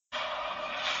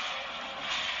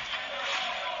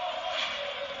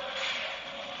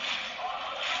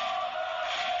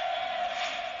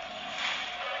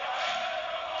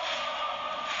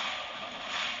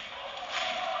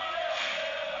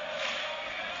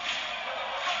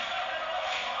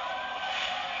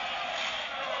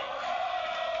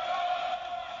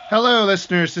Hello,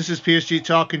 listeners. This is PSG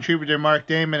Talk contributor Mark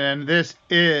Damon, and this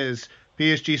is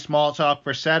PSG Small Talk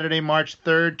for Saturday, March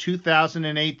 3rd,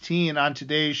 2018. On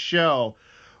today's show,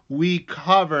 we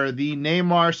cover the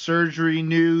Neymar surgery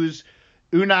news,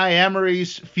 Unai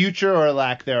Emery's future or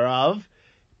lack thereof,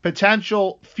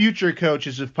 potential future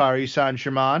coaches of Paris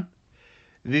Saint-Germain,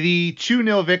 the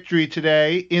 2-0 victory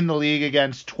today in the league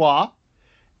against Troyes,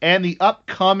 and the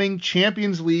upcoming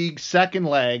Champions League second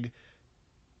leg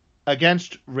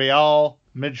against Real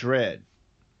Madrid.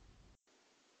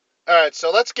 All right, so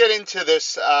let's get into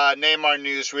this Neymar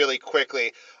news really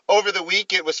quickly. Over the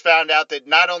week, it was found out that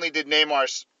not only did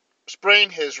Neymar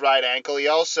sprain his right ankle, he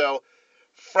also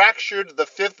fractured the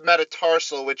fifth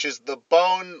metatarsal, which is the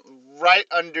bone right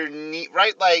underneath,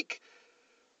 right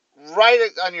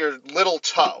on your little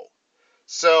toe.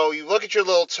 So you look at your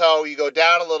little toe, you go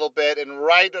down a little bit, and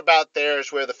right about there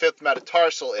is where the fifth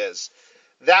metatarsal is.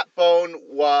 That bone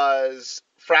was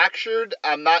fractured.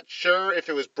 I'm not sure if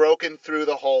it was broken through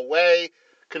the whole way.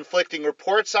 Conflicting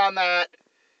reports on that.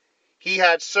 He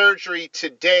had surgery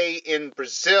today in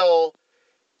Brazil.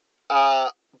 By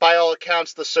all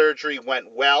accounts, the surgery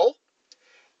went well.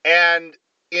 And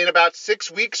in about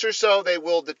 6 weeks or so, they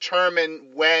will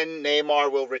determine when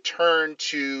Neymar will return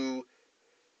to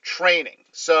training.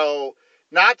 So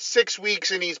not 6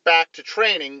 weeks and he's back to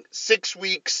training. 6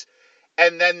 weeks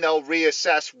and then they'll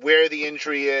reassess where the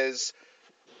injury is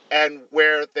and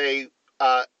where they,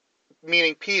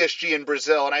 meaning PSG and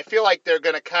Brazil. And I feel like they're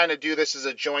going to kind of do this as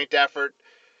a joint effort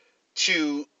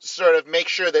to sort of make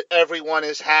sure that everyone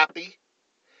is happy.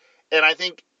 And I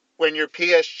think when you're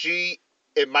PSG,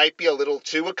 it might be a little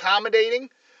too accommodating.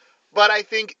 But I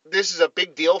think this is a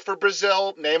big deal for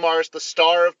Brazil. Neymar is the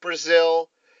star of Brazil.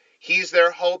 He's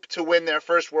their hope to win their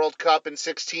first World Cup in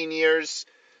 16 years.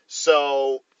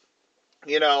 So,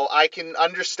 you know, I can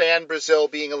understand Brazil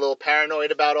being a little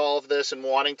paranoid about all of this and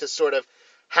wanting to sort of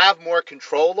have more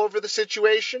control over the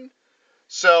situation.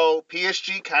 So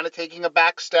PSG kind of taking a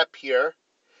back step here.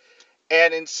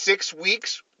 And in 6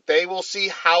 weeks, they will see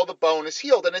how the bone is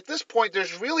healed. And at this point,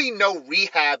 there's really no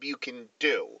rehab you can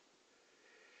do,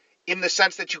 in the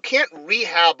sense that you can't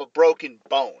rehab a broken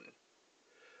bone.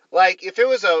 Like if it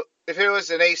was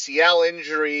an ACL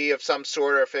injury of some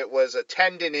sort, or if it was a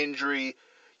tendon injury,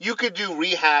 you could do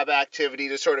rehab activity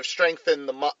to sort of strengthen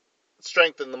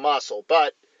the muscle.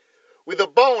 But with a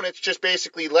bone, it's just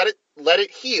basically let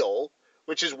it heal,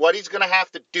 which is what he's going to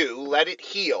have to do. Let it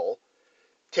heal.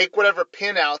 Take whatever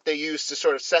pin out they use to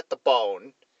sort of set the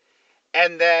bone,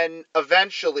 and then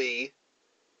eventually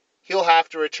he'll have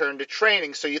to return to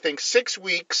training. So you think 6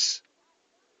 weeks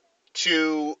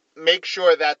to make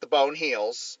sure that the bone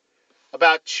heals,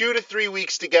 about 2 to 3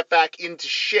 weeks to get back into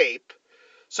shape.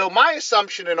 So my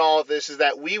assumption in all of this is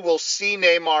that we will see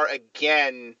Neymar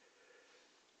again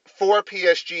for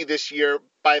PSG this year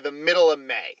by the middle of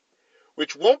May,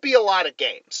 which won't be a lot of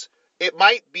games. It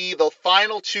might be the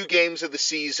final 2 games of the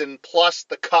season plus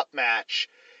the cup match.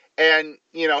 And,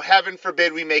 you know, heaven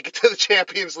forbid we make it to the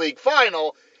Champions League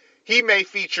final, he may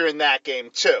feature in that game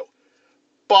too.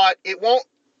 But it won't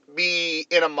be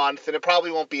in a month, and it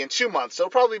probably won't be in 2 months. So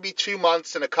it'll probably be 2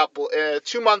 months and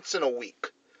 2 months and a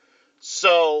week.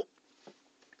 So,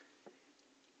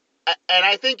 and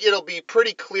I think it'll be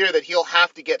pretty clear that he'll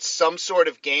have to get some sort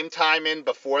of game time in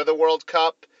before the World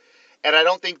Cup. And I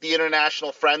don't think the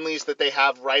international friendlies that they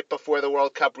have right before the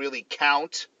World Cup really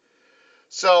count.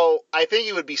 So I think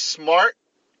it would be smart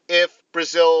if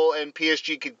Brazil and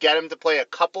PSG could get him to play a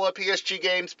couple of PSG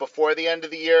games before the end of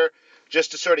the year,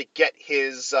 just to sort of get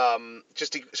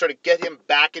him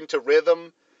back into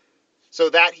rhythm, so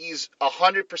that he's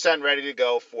 100% ready to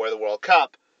go for the World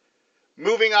Cup.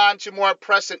 Moving on to more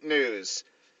present news.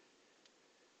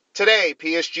 Today,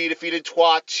 PSG defeated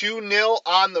Troyes 2-0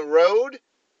 on the road.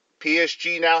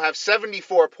 PSG now have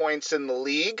 74 points in the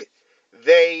league.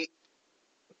 They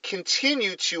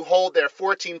continue to hold their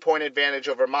 14-point advantage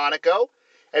over Monaco.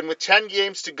 And with 10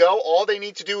 games to go, all they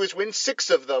need to do is win 6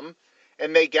 of them,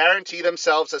 and they guarantee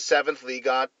themselves a 7th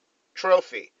Liga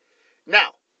trophy.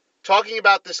 Now, talking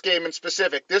about this game in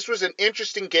specific, this was an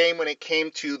interesting game when it came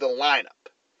to the lineup.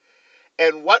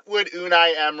 And what would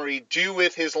Unai Emery do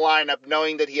with his lineup,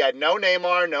 knowing that he had no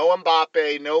Neymar, no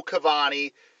Mbappe, no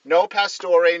Cavani, no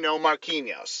Pastore, no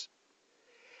Marquinhos?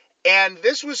 And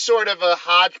this was sort of a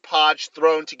hodgepodge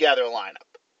thrown together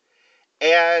lineup.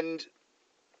 And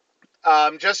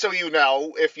just so you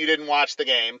know, if you didn't watch the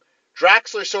game,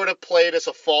 Draxler sort of played as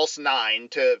a false 9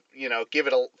 to, give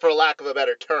it for lack of a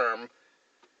better term.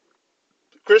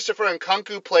 Christopher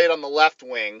Nkunku played on the left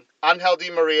wing. Angel Di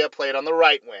Maria played on the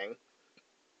right wing.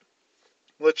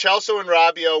 Lo Celso and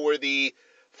Rabiot were the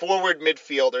forward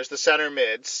midfielders, the center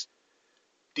mids.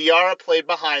 Diarra played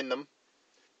behind them.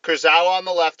 Kurzawa on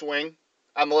the left wing,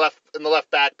 in the left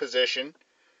back position.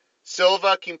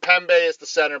 Silva, Kimpembe is the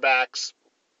center backs,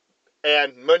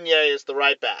 and Meunier is the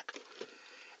right back.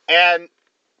 And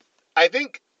I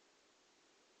think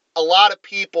a lot of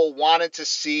people wanted to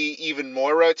see even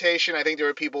more rotation. I think there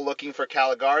were people looking for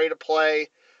Caligari to play.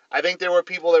 I think there were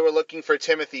people that were looking for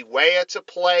Timothy Weah to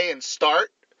play and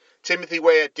start. Timothy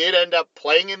Weah did end up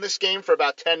playing in this game for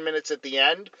about 10 minutes at the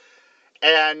end.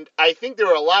 And I think there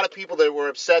were a lot of people that were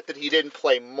upset that he didn't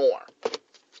play more.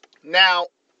 Now,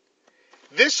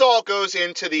 this all goes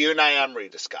into the Unai Emery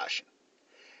discussion.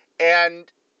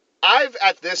 And I've,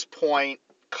 at this point,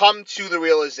 come to the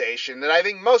realization that I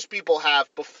think most people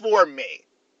have before me.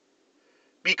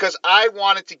 Because I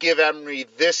wanted to give Emery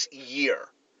this year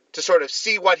to sort of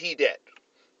see what he did.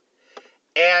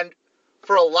 And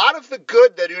for a lot of the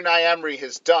good that Unai Emery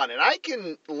has done, and I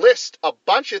can list a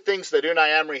bunch of things that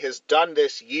Unai Emery has done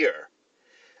this year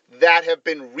that have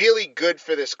been really good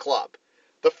for this club.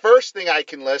 The first thing I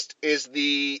can list is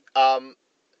the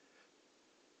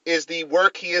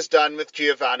work he has done with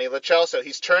Giovanni Lo Celso.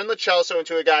 He's turned Lo Celso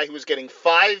into a guy who was getting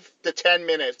 5 to 10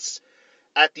 minutes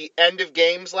at the end of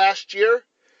games last year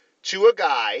to a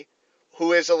guy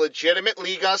who is a legitimate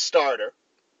Liga starter,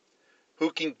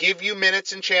 who can give you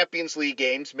minutes in Champions League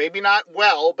games, maybe not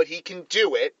well, but he can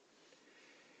do it,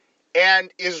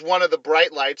 and is one of the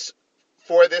bright lights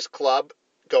for this club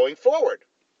going forward.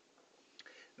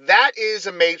 That is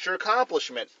a major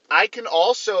accomplishment. I can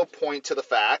also point to the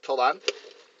fact,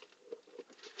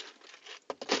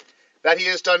 that he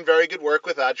has done very good work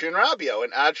with Adrien Rabiot,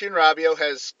 and Adrien Rabiot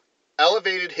has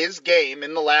elevated his game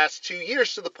in the last 2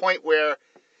 years to the point where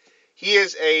he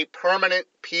is a permanent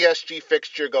PSG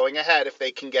fixture going ahead if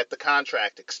they can get the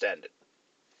contract extended.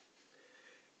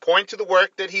 Point to the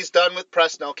work that he's done with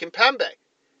Presnel Kimpembe.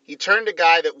 He turned a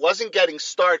guy that wasn't getting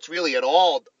starts really at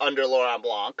all under Laurent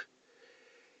Blanc,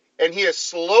 and he has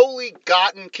slowly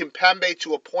gotten Kimpembe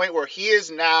to a point where he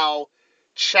is now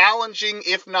challenging,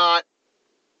 if not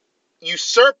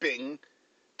usurping,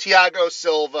 Thiago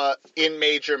Silva in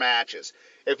major matches.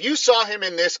 If you saw him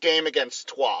in this game against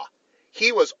Troyes,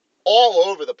 he was all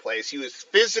over the place. He was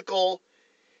physical.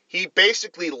 He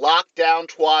basically locked down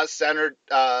Troyes' center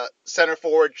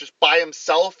forward just by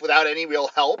himself without any real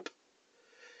help.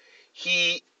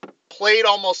 He played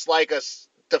almost like a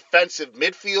defensive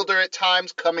midfielder at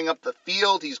times, coming up the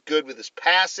field. He's good with his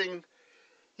passing.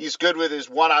 He's good with his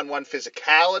one-on-one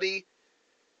physicality.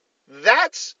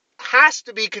 That has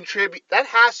to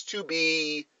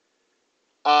be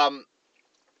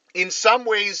in some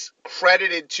ways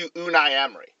credited to Unai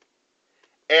Emery.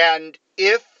 And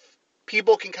if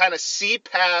people can kind of see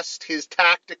past his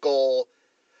tactical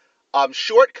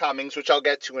shortcomings, which I'll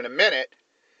get to in a minute,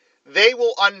 they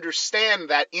will understand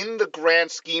that in the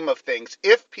grand scheme of things,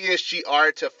 if PSG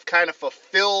are to kind of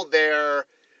fulfill their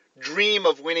dream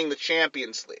of winning the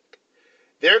Champions League,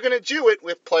 they're going to do it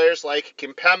with players like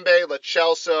Kimpembe, Lo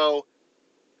Celso,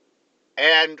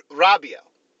 and Rabiot,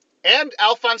 and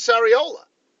Alphonse Areola.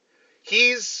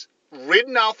 He's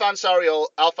ridden Alphonse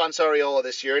Areola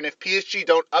this year, and if PSG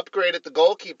don't upgrade at the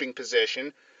goalkeeping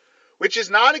position, which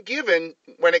is not a given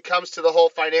when it comes to the whole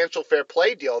financial fair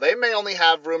play deal, they may only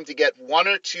have room to get 1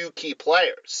 or 2 key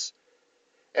players,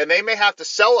 and they may have to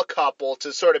sell a couple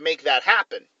to sort of make that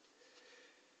happen.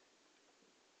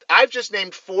 I've just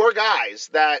named 4 guys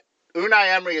that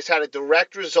Unai Emery has had a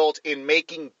direct result in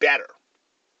making better.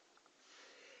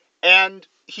 And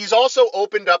he's also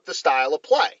opened up the style of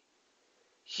play.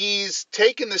 He's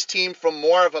taken this team from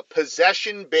more of a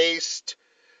possession-based,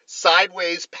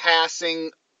 sideways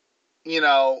passing,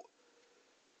 Laurent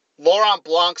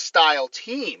Blanc-style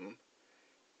team,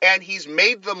 and he's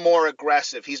made them more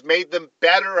aggressive. He's made them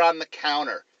better on the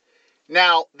counter.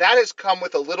 Now, that has come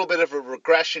with a little bit of a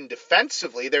regression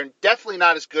defensively. They're definitely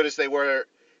not as good as they were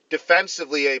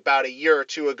defensively about a year or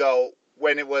 2 ago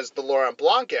when it was the Laurent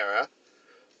Blanc era.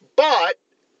 But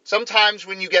sometimes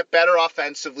when you get better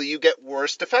offensively, you get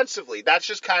worse defensively. That's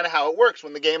just kind of how it works.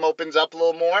 When the game opens up a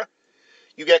little more,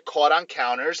 you get caught on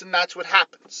counters, and that's what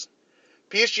happens.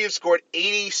 PSG have scored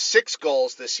 86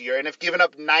 goals this year and have given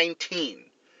up 19.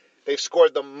 They've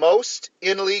scored the most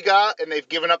in Liga, and they've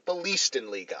given up the least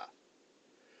in Liga,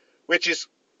 which is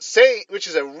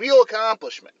a real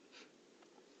accomplishment.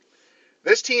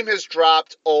 This team has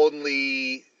dropped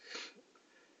only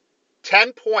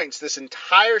 10 points this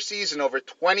entire season over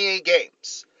 28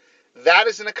 games. That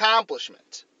is an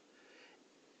accomplishment.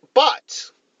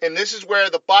 But, and this is where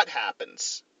the but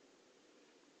happens,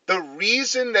 The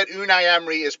reason that Unai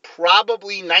Emery is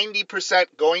probably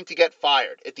 90% going to get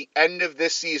fired at the end of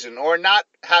this season or not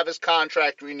have his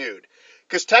contract renewed,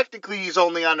 because technically he's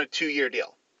only on a 2-year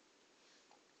deal.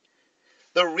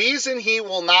 The reason he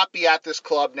will not be at this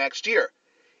club next year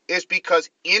is because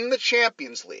in the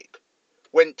Champions League,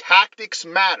 when tactics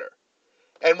matter,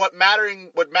 and what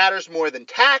matters more than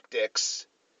tactics,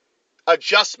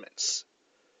 adjustments.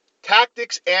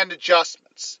 Tactics and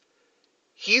adjustments.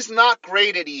 He's not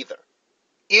great at either.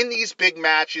 In these big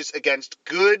matches against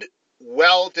good,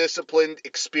 well-disciplined,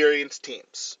 experienced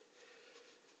teams.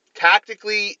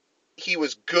 Tactically, he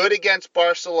was good against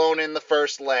Barcelona in the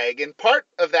first leg, and part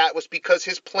of that was because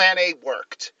his plan A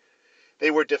worked.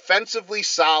 They were defensively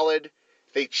solid,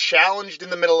 they challenged in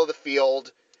the middle of the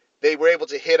field, they were able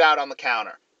to hit out on the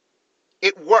counter.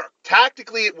 It worked.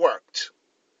 Tactically, it worked.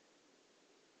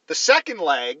 The second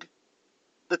leg,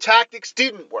 the tactics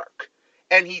didn't work.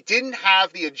 And he didn't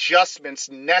have the adjustments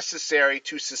necessary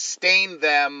to sustain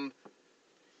them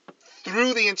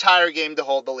through the entire game to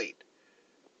hold the lead.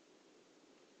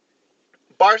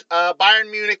 Bayern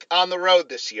Munich on the road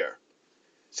this year.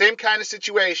 Same kind of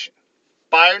situation.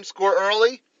 Bayern score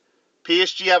early.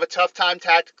 PSG have a tough time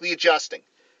tactically adjusting.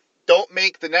 Don't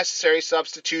make the necessary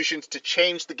substitutions to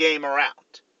change the game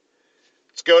around.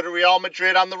 Let's go to Real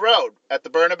Madrid on the road at the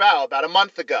Bernabeu about a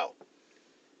month ago.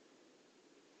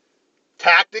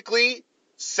 Tactically,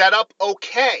 set up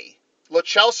okay. Lo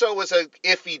Celso was an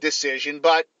iffy decision,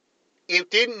 but it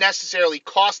didn't necessarily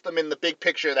cost them in the big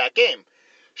picture of that game.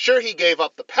 Sure, he gave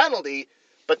up the penalty,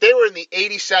 but they were in the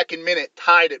 82nd minute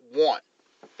tied at 1.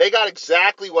 They got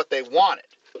exactly what they wanted.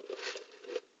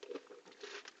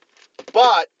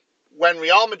 But when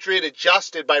Real Madrid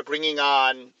adjusted by bringing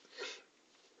on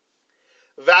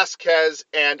Vasquez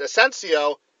and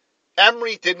Asensio,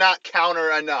 Emery did not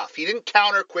counter enough. He didn't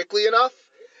counter quickly enough,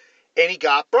 and he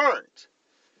got burned.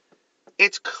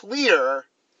 It's clear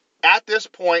at this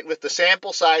point with the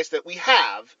sample size that we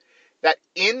have that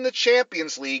in the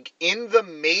Champions League, in the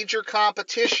major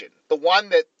competition, the one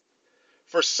that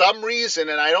for some reason,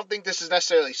 and I don't think this is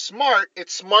necessarily smart,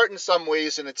 it's smart in some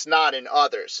ways and it's not in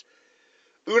others.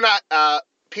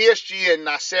 PSG and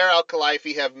Nasser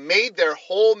Al-Khelaifi have made their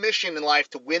whole mission in life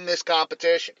to win this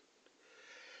competition.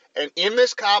 And in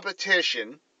this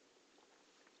competition,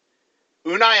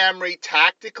 Unai Emery,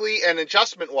 tactically and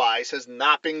adjustment-wise, has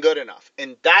not been good enough.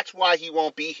 And that's why he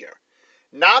won't be here.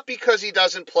 Not because he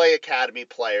doesn't play academy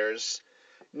players.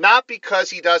 Not because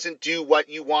he doesn't do what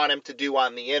you want him to do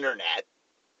on the internet.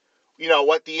 You know,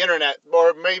 what the internet,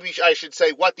 or maybe I should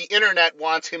say what the internet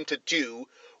wants him to do,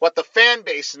 what the fan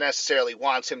base necessarily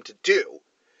wants him to do.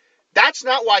 That's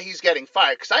not why he's getting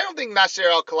fired, because I don't think Nasser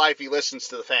Al-Khelaifi listens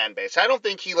to the fan base. I don't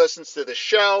think he listens to the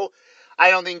show.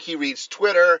 I don't think he reads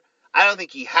Twitter. I don't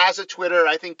think he has a Twitter.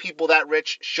 I think people that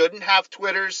rich shouldn't have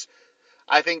Twitters.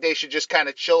 I think they should just kind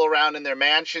of chill around in their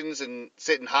mansions and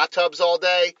sit in hot tubs all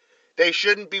day. They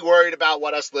shouldn't be worried about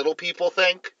what us little people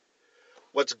think.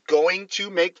 What's going to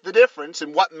make the difference,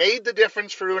 and what made the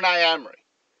difference for Unai Emery,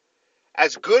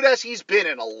 as good as he's been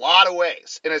in a lot of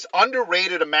ways, and as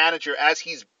underrated a manager as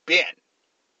he's been,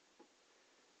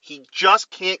 he just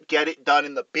can't get it done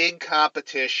in the big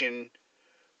competition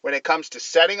when it comes to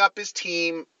setting up his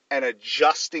team and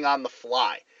adjusting on the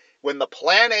fly. When the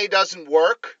plan A doesn't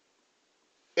work,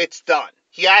 it's done.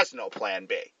 He has no plan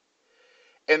B.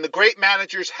 And the great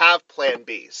managers have plan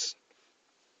Bs.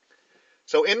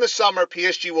 So in the summer,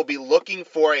 PSG will be looking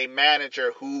for a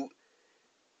manager who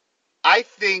I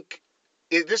think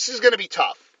this is going to be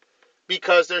tough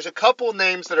because there's a couple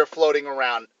names that are floating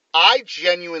around. I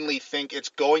genuinely think it's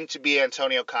going to be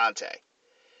Antonio Conte.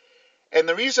 And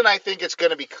the reason I think it's going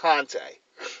to be Conte,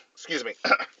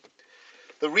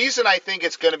 the reason I think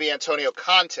it's going to be Antonio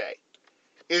Conte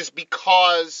is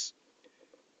because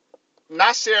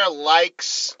Nasser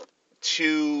likes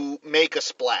to make a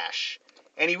splash.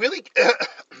 And he really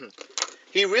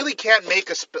can't make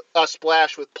a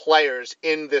splash with players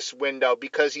in this window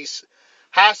because he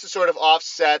has to sort of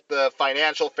offset the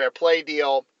financial fair play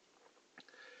deal.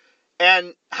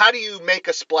 And how do you make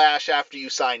a splash after you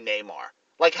sign Neymar?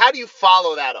 Like, how do you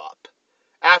follow that up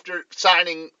after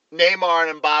signing Neymar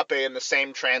and Mbappe in the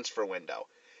same transfer window?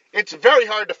 It's very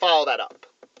hard to follow that up.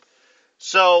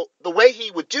 So the way he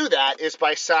would do that is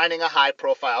by signing a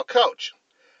high-profile coach.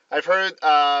 I've heard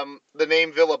the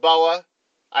name Villaboa.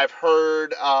 I've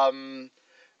heard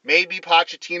maybe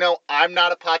Pochettino. I'm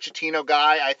not a Pochettino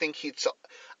guy. I think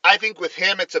with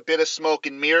him it's a bit of smoke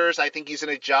and mirrors. I think he's in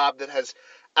a job that has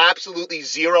absolutely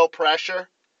zero pressure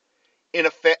in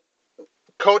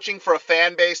coaching for a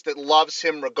fan base that loves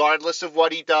him regardless of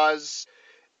what he does,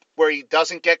 where he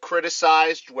doesn't get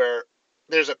criticized, where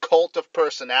there's a cult of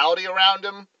personality around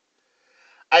him.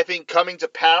 I think coming to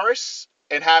Paris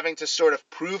and having to sort of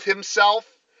prove himself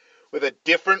with a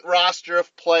different roster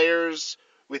of players,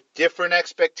 with different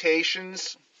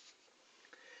expectations,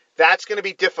 that's going to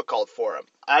be difficult for him.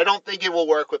 I don't think it will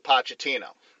work with Pochettino.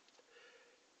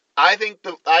 I think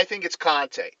it's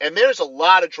Conte, and there's a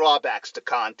lot of drawbacks to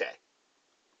Conte.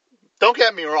 Don't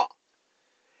get me wrong.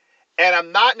 And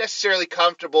I'm not necessarily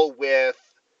comfortable with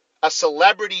a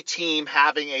celebrity team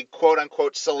having a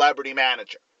quote-unquote celebrity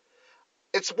manager.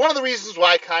 It's one of the reasons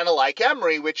why I kind of like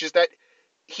Emery, which is that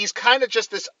he's kind of just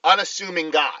this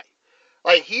unassuming guy.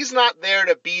 Like, he's not there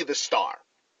to be the star.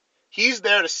 He's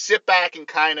there to sit back and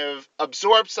kind of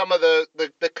absorb some of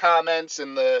the comments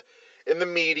in the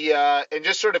media and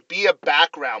just sort of be a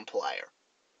background player.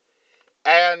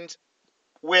 And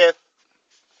with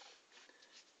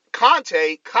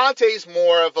Conte's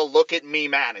more of a look-at-me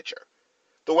manager.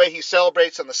 The way he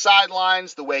celebrates on the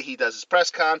sidelines, the way he does his press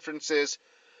conferences.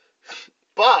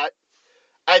 But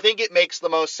I think it makes the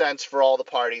most sense for all the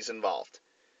parties involved.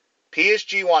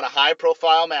 PSG want a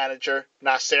high-profile manager.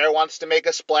 Nasser wants to make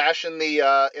a splash in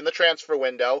the transfer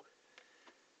window.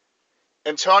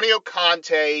 Antonio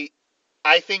Conte,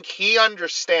 I think he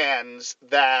understands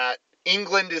that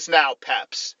England is now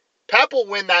Pep's. Pep will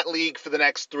win that league for the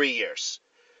next 3 years.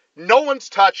 No one's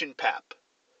touching Pep.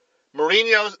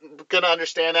 Mourinho's going to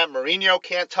understand that. Mourinho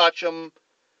can't touch him.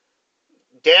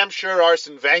 Damn sure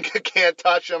Arsene Wenger can't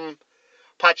touch him.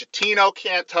 Pochettino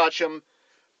can't touch him.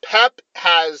 Pep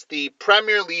has the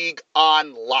Premier League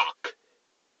on lock.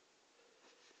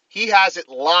 He has it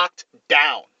locked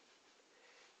down.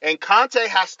 And Conte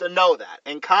has to know that.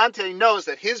 And Conte knows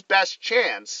that his best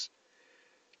chance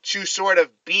to sort of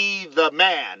be the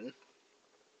man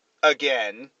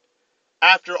again,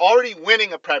 after already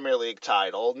winning a Premier League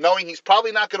title, knowing he's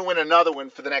probably not going to win another one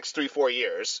for the next 3-4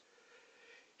 years,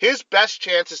 his best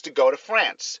chance is to go to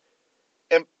France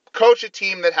and coach a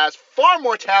team that has far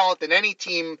more talent than any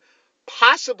team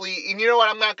possibly. And you know what?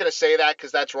 I'm not going to say that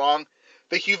because that's wrong.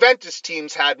 The Juventus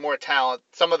teams had more talent.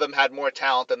 Some of them had more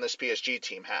talent than this PSG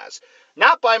team has.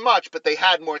 Not by much, but they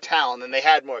had more talent and they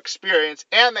had more experience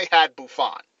and they had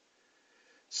Buffon.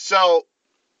 So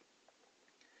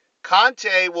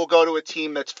Conte will go to a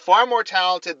team that's far more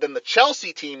talented than the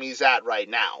Chelsea team he's at right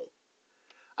now.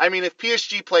 I mean, if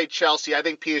PSG played Chelsea, I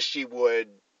think PSG would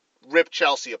rip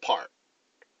Chelsea apart.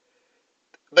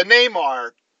 The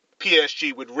Neymar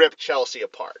PSG would rip Chelsea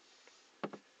apart.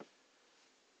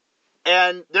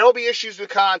 And there will be issues with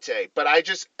Conte, but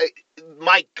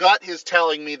my gut is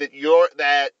telling me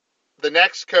that the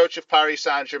next coach of Paris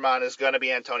Saint-Germain is going to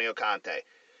be Antonio Conte.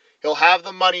 He'll have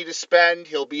the money to spend.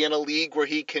 He'll be in a league where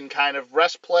he can kind of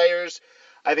rest players.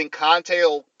 I think Conte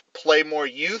will play more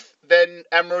youth than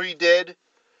Emery did.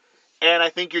 And I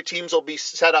think your teams will be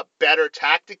set up better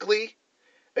tactically.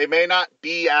 They may not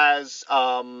be as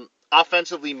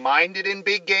offensively minded in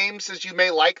big games as you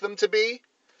may like them to be.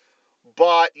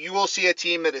 But you will see a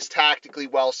team that is tactically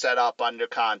well set up under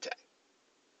Conte.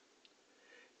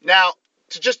 Now,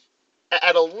 to just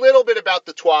add a little bit about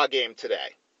the Troyes game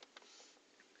today.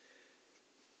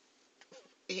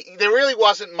 There really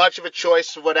wasn't much of a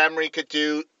choice of what Emery could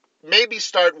do. Maybe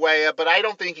start Weah, but I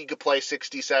don't think he could play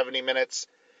 60, 70 minutes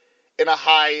in a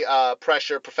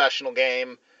high-pressure professional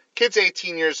game. Kid's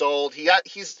 18 years old.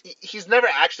 He's never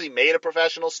actually made a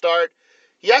professional start.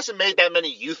 He hasn't made that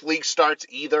many youth league starts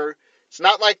either. It's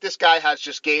not like this guy has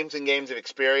just games and games of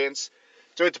experience.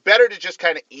 So it's better to just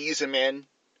kind of ease him in.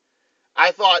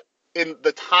 I thought in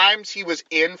the times he was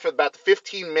in, for about the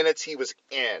 15 minutes he was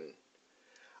in,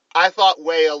 I thought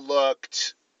Weah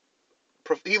looked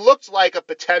like a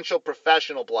potential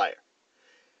professional player.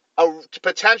 A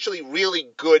potentially really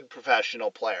good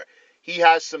professional player. He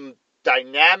has some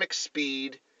dynamic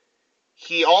speed.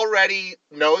 He already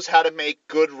knows how to make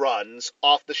good runs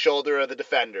off the shoulder of the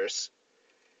defenders.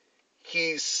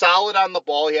 He's solid on the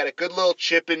ball. He had a good little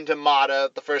chip into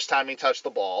Mata the first time he touched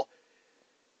the ball.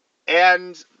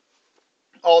 And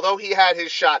although he had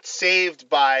his shot saved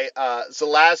by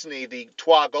Zelazny, the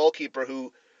Troyes goalkeeper,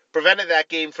 who prevented that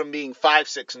game from being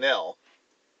 5-6-0,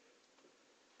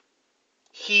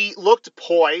 he looked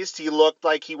poised. He looked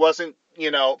like he wasn't,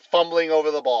 fumbling over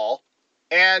the ball.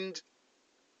 And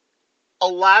a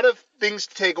lot of things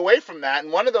to take away from that.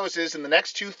 And one of those is in the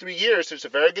next 2-3 years, there's a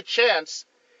very good chance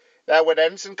that when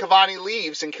Edinson Cavani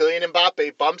leaves and Kylian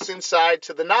Mbappe bumps inside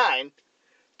to the 9,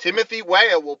 Timothy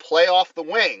Weah will play off the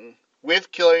wing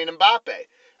with Kylian Mbappe.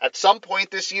 At some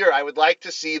point this year, I would like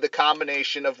to see the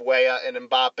combination of Weah and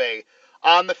Mbappe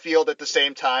on the field at the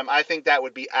same time. I think that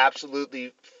would be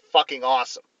absolutely fucking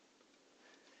awesome.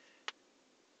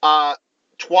 Troyes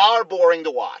are boring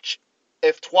to watch.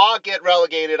 If Troyes get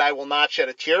relegated, I will not shed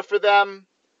a tear for them.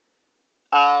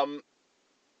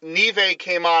 Nive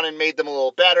came on and made them a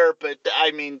little better, but,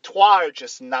 I mean, Troyes are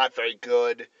just not very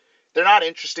good. They're not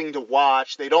interesting to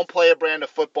watch. They don't play a brand of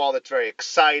football that's very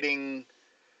exciting.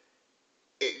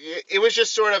 It was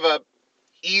just sort of a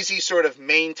easy sort of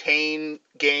maintain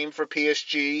game for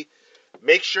PSG.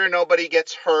 Make sure nobody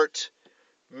gets hurt.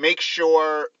 Make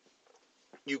sure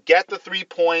you get the 3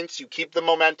 points. You keep the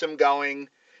momentum going.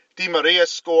 Di Maria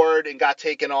scored and got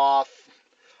taken off.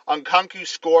 Nkunku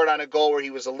scored on a goal where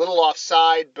he was a little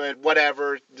offside, but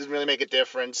whatever. Doesn't really make a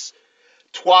difference.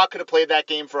 Troyes could have played that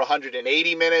game for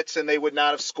 180 minutes and they would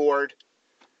not have scored.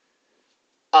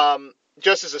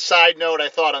 Just as a side note, I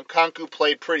thought Nkunku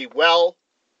played pretty well.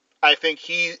 I think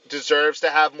he deserves to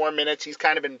have more minutes. He's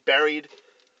kind of been buried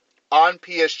on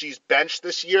PSG's bench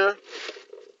this year.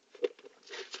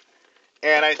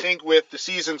 And I think with the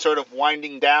season sort of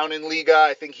winding down in Liga,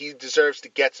 I think he deserves to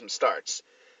get some starts.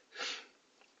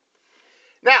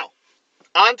 Now,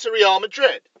 on to Real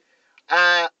Madrid.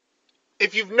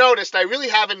 If you've noticed, I really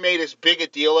haven't made as big a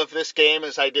deal of this game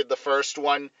as I did the first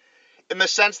one, in the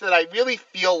sense that I really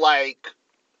feel like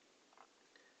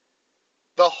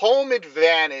the home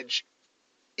advantage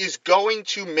is going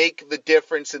to make the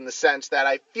difference, in the sense that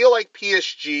I feel like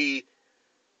PSG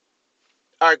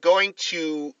are going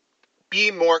to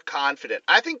be more confident.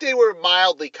 I think they were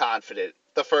mildly confident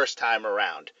the first time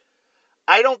around.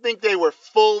 I don't think they were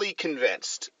fully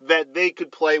convinced that they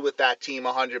could play with that team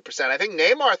 100%. I think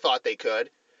Neymar thought they could.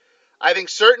 I think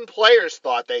certain players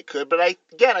thought they could, but I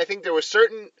think there was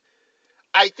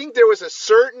a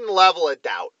certain level of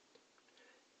doubt.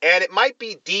 And it might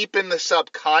be deep in the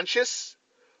subconscious,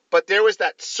 but there was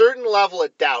that certain level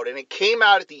of doubt, and it came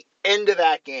out at the end of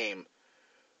that game,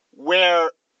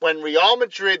 where when Real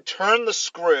Madrid turned the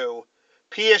screw,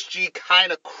 PSG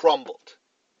kind of crumbled.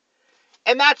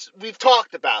 And we've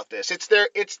talked about this. It's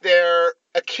their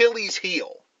Achilles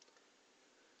heel.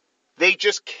 They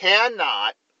just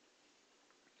cannot,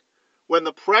 when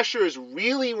the pressure is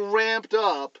really ramped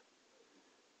up,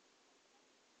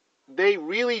 they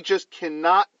really just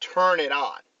cannot turn it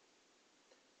on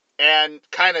and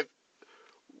kind of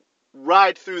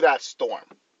ride through that storm.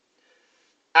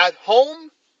 At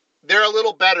home, they're a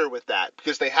little better with that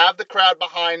because they have the crowd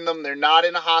behind them. They're not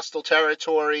in a hostile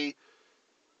territory.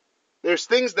 There's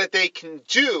things that they can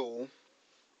do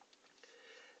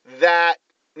that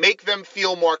make them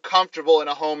feel more comfortable in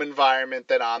a home environment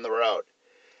than on the road.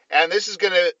 And this is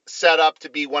going to set up to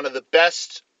be one of the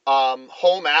best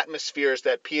home atmospheres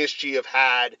that PSG have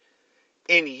had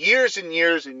in years and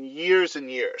years and years and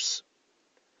years.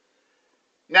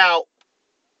 Now,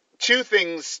 two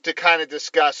things to kind of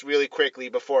discuss really quickly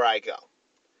before I go.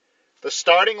 The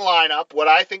starting lineup, what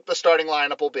I think the starting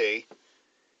lineup will be,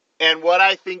 and what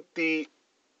I think the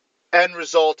end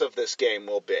result of this game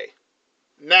will be.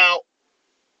 Now,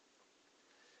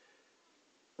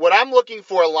 what I'm looking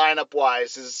for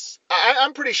lineup-wise is,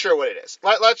 I'm pretty sure what it is.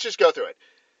 Let's just go through it.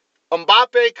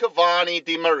 Mbappe, Cavani,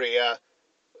 Di Maria,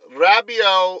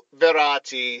 Rabiot,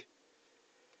 Verratti,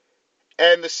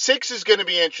 and the 6 is going to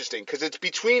be interesting because it's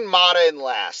between Mata and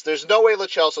Last. There's no way Lo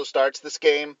Celso starts this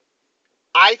game.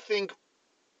 I think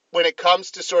when it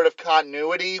comes to sort of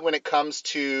continuity, when it comes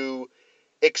to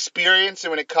experience,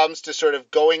 and when it comes to sort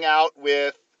of going out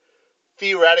with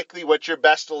theoretically what your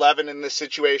best 11 in this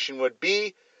situation would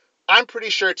be, I'm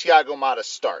pretty sure Thiago Motta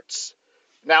starts.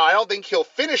 Now, I don't think he'll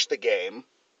finish the game,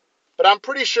 but I'm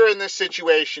pretty sure in this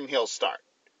situation he'll start.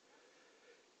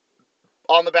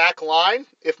 On the back line,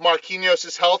 if Marquinhos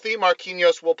is healthy,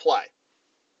 Marquinhos will play.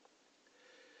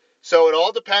 So it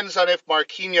all depends on if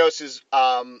Marquinhos'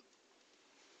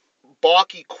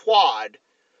 balky quad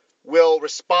will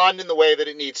respond in the way that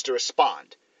it needs to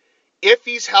respond. If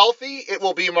he's healthy, it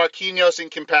will be Marquinhos and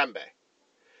Kimpembe.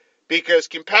 Because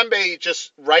Kimpembe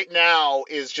just right now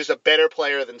is just a better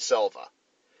player than Silva.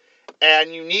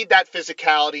 And you need that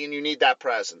physicality and you need that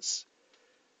presence.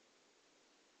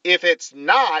 If it's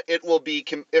not, it will be,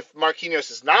 if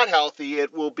Marquinhos is not healthy,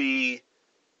 it will be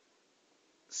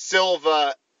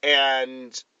Silva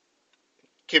and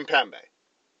Kimpembe.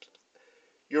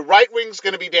 Your right wing's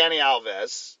going to be Dani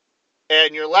Alves.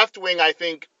 And your left wing, I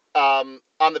think, on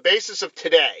the basis of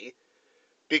today,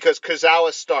 because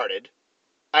Kurzawa started,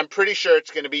 I'm pretty sure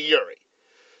it's going to be Yuri.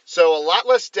 So a lot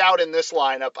less doubt in this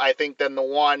lineup, I think, than the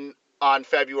one on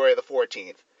February the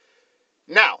 14th.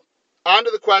 Now, on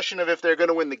to the question of if they're going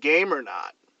to win the game or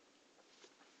not.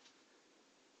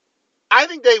 I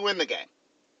think they win the game.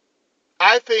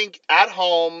 I think at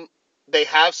home they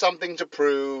have something to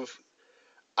prove.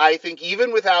 I think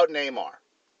even without Neymar,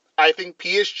 I think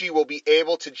PSG will be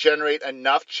able to generate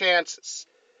enough chances.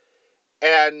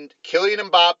 And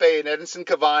Kylian Mbappe and Edinson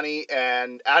Cavani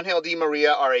and Angel Di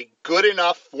Maria are a good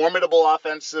enough, formidable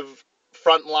offensive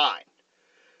front line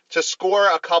to score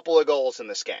a couple of goals in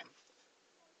this game.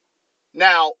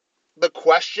 Now, the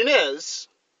question is,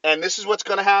 and this is what's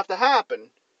going to have to happen,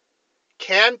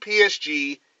 can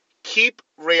PSG keep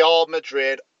Real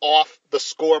Madrid off the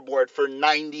scoreboard for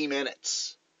 90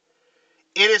 minutes?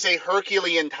 It is a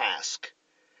Herculean task.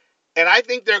 And I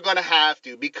think they're going to have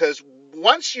to, because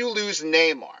once you lose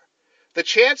Neymar, the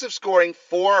chance of scoring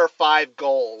 4 or 5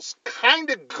 goals kind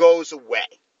of goes away.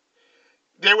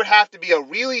 There would have to be a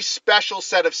really special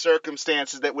set of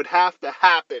circumstances that would have to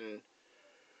happen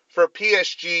for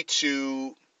PSG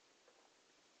to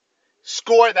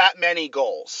score that many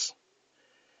goals.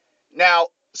 Now,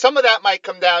 some of that might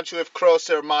come down to if Kroos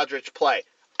or Modric play.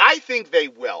 I think they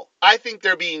will. I think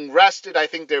they're being rested. I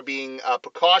think they're being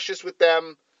precautious with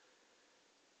them.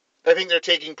 I think they're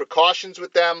taking precautions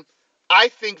with them. I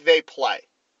think they play.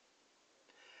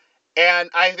 And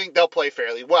I think they'll play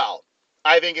fairly well.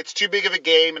 I think it's too big of a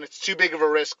game and it's too big of a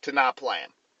risk to not play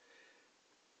them.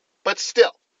 But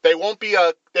still, they won't be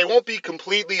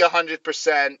completely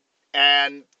 100%,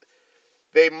 and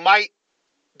they might,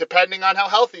 depending on how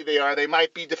healthy they are, they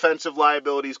might be defensive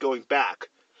liabilities going back.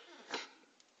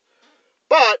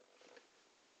 But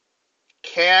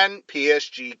can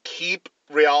PSG keep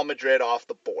Real Madrid off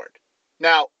the board?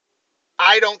 Now,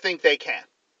 I don't think they can.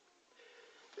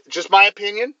 Just my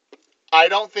opinion. I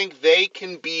don't think they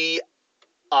can be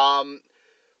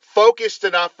focused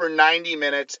enough for 90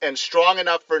 minutes and strong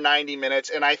enough for 90 minutes,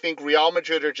 and I think Real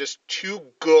Madrid are just too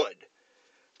good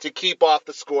to keep off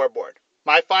the scoreboard.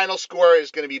 My final score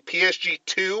is going to be PSG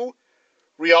 2,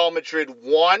 Real Madrid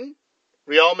 1.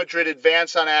 Real Madrid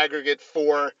advance on aggregate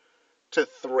 4-3.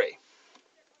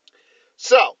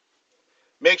 So,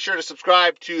 make sure to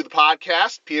subscribe to the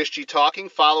podcast, PSG Talking.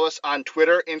 Follow us on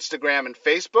Twitter, Instagram, and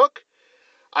Facebook.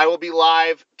 I will be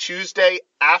live Tuesday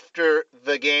after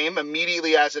the game,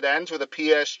 immediately as it ends, with a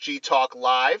PSG Talk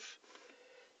Live.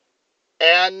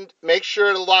 And make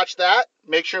sure to watch that.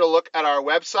 Make sure to look at our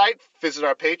website. Visit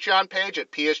our Patreon page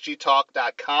at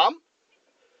psgtalk.com.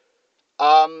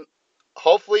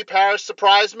 Hopefully Paris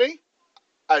surprised me.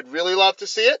 I'd really love to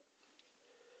see it.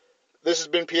 This has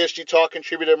been PSG Talk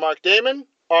contributor Mark Damon.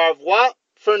 Au revoir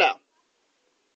for now.